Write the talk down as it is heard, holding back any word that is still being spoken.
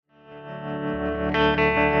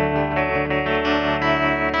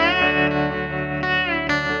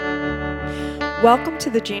Welcome to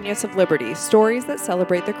the Genius of Liberty, stories that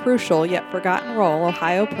celebrate the crucial yet forgotten role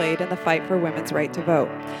Ohio played in the fight for women's right to vote.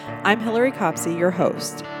 I'm Hillary Copsey, your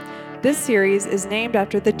host. This series is named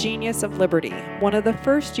after the Genius of Liberty, one of the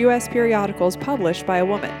first U.S. periodicals published by a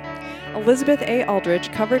woman. Elizabeth A.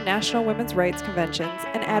 Aldrich covered national women's rights conventions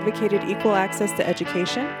and advocated equal access to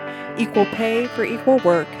education, equal pay for equal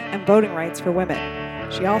work, and voting rights for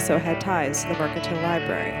women. She also had ties to the Mercantile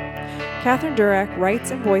Library. Catherine Durack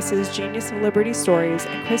writes and voices Genius of Liberty stories,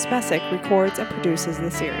 and Chris Messick records and produces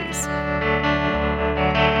the series.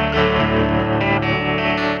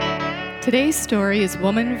 Today's story is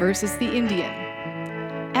Woman versus the Indian.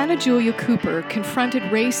 Anna Julia Cooper confronted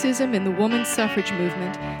racism in the women's suffrage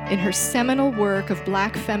movement in her seminal work of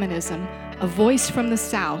Black feminism, A Voice from the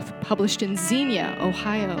South, published in Xenia,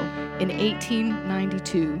 Ohio, in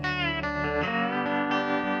 1892.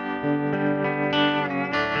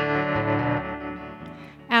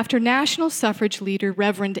 After national suffrage leader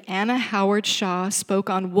Reverend Anna Howard Shaw spoke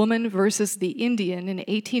on Woman versus the Indian in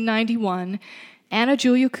 1891, Anna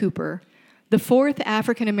Julia Cooper, the fourth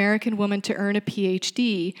African-American woman to earn a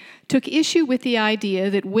PhD, took issue with the idea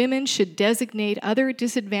that women should designate other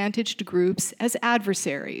disadvantaged groups as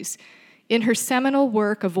adversaries. In her seminal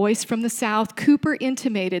work, A Voice from the South, Cooper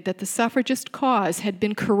intimated that the suffragist cause had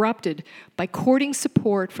been corrupted by courting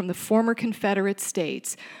support from the former Confederate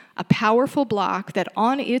states, a powerful bloc that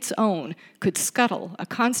on its own could scuttle a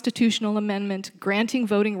constitutional amendment granting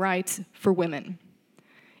voting rights for women.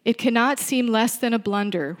 It cannot seem less than a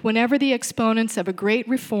blunder whenever the exponents of a great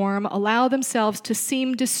reform allow themselves to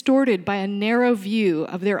seem distorted by a narrow view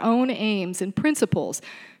of their own aims and principles,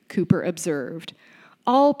 Cooper observed.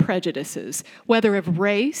 All prejudices, whether of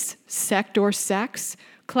race, sect, or sex,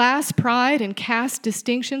 class pride, and caste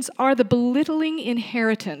distinctions, are the belittling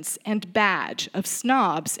inheritance and badge of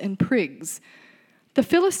snobs and prigs. The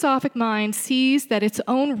philosophic mind sees that its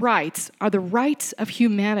own rights are the rights of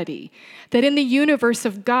humanity, that in the universe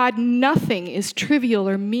of God nothing is trivial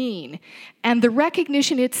or mean, and the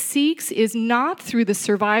recognition it seeks is not through the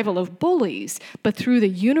survival of bullies, but through the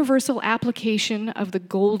universal application of the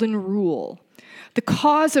golden rule. The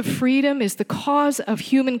cause of freedom is the cause of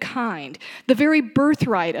humankind, the very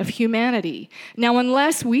birthright of humanity. Now,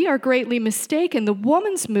 unless we are greatly mistaken, the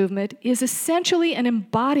woman's movement is essentially an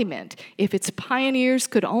embodiment, if its pioneers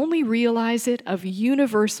could only realize it, of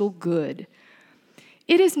universal good.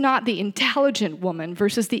 It is not the intelligent woman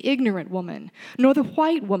versus the ignorant woman, nor the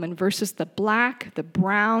white woman versus the black, the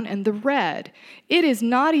brown, and the red. It is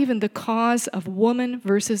not even the cause of woman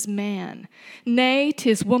versus man. Nay,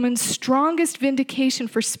 'tis woman's strongest vindication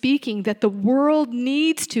for speaking that the world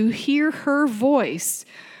needs to hear her voice.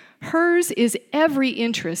 Hers is every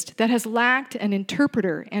interest that has lacked an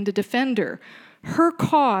interpreter and a defender. Her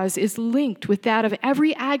cause is linked with that of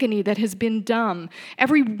every agony that has been dumb,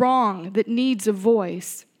 every wrong that needs a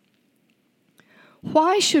voice.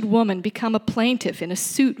 Why should woman become a plaintiff in a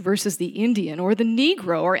suit versus the Indian or the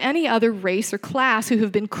Negro or any other race or class who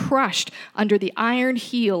have been crushed under the iron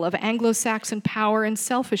heel of Anglo-Saxon power and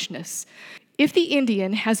selfishness? If the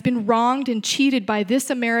Indian has been wronged and cheated by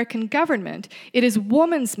this American government, it is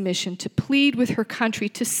woman's mission to plead with her country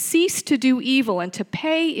to cease to do evil and to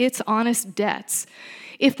pay its honest debts.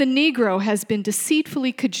 If the Negro has been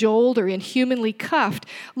deceitfully cajoled or inhumanly cuffed,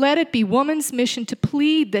 let it be woman's mission to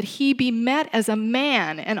plead that he be met as a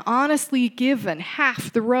man and honestly given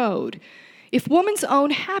half the road. If woman's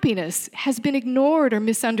own happiness has been ignored or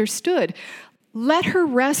misunderstood, let her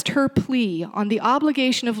rest her plea on the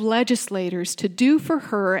obligation of legislators to do for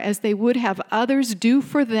her as they would have others do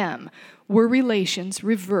for them, were relations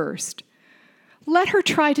reversed. Let her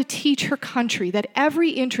try to teach her country that every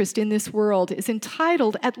interest in this world is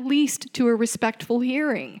entitled at least to a respectful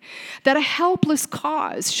hearing, that a helpless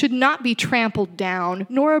cause should not be trampled down,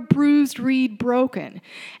 nor a bruised reed broken.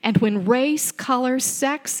 And when race, color,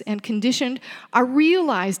 sex, and condition are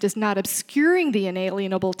realized as not obscuring the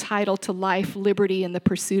inalienable title to life, liberty, and the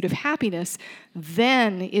pursuit of happiness,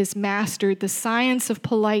 then is mastered the science of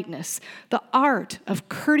politeness, the art of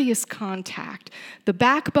courteous contact, the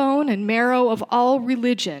backbone and marrow of all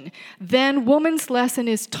religion. Then woman's lesson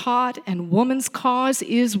is taught and woman's cause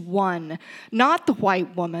is won. Not the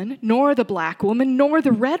white woman, nor the black woman, nor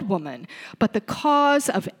the red woman, but the cause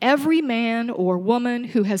of every man or woman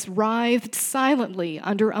who has writhed silently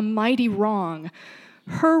under a mighty wrong.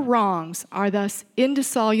 Her wrongs are thus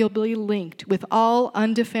indissolubly linked with all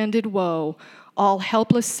undefended woe. All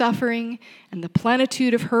helpless suffering and the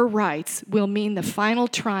plenitude of her rights will mean the final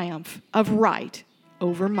triumph of right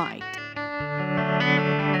over might.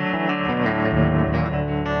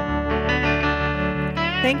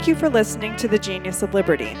 Thank you for listening to The Genius of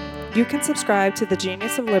Liberty. You can subscribe to The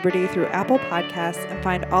Genius of Liberty through Apple Podcasts and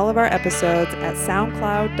find all of our episodes at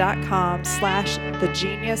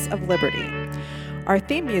soundcloud.com/thegeniusofliberty. Our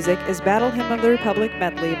theme music is Battle Hymn of the Republic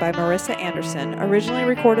Medley by Marissa Anderson, originally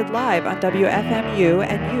recorded live on WFMU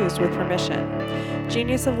and used with permission.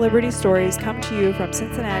 Genius of Liberty stories come to you from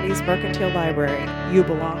Cincinnati's Mercantile Library. You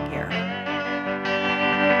belong here.